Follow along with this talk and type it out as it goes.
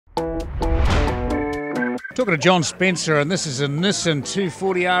Talking to John Spencer, and this is a Nissan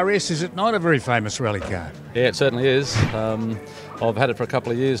 240 RS, is it not? A very famous rally car. Yeah, it certainly is. I've had it for a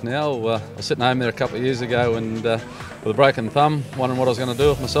couple of years now. I was sitting home there a couple of years ago and with a broken thumb, wondering what I was going to do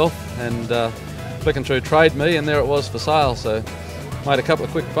with myself, and flicking through Trade Me, and there it was for sale. So made a couple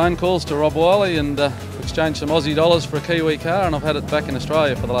of quick phone calls to Rob Wiley and exchanged some Aussie dollars for a Kiwi car, and I've had it back in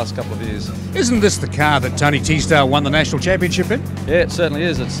Australia for the last couple of years. Isn't this the car that Tony Teasdale won the national championship in? Yeah, it certainly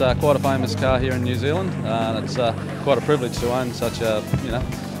is. It's quite a famous car here in New Zealand, and it's quite a privilege to own such a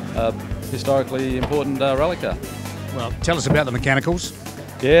historically important rally car. Well, tell us about the mechanicals.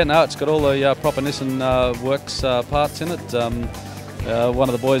 Yeah, no, it's got all the proper Nissan works parts in it. One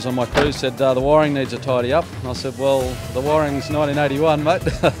of the boys on my crew said the wiring needs a tidy up, and I said, well, the wiring's 1981, mate.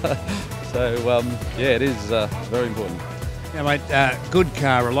 So yeah, it is very important. Yeah, mate, good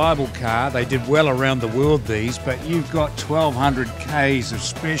car, reliable car. They did well around the world, these, but you've got 1,200 Ks of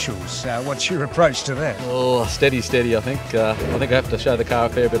specials. What's your approach to that? Oh, steady, I think. I think I have to show the car a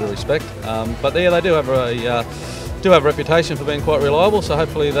fair bit of respect. But yeah, they do have a reputation for being quite reliable, so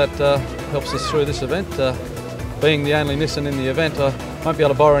hopefully that helps us through this event. Being the only Nissan in the event, I won't be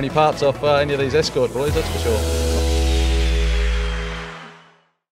able to borrow any parts off any of these Escort boys, that's for sure.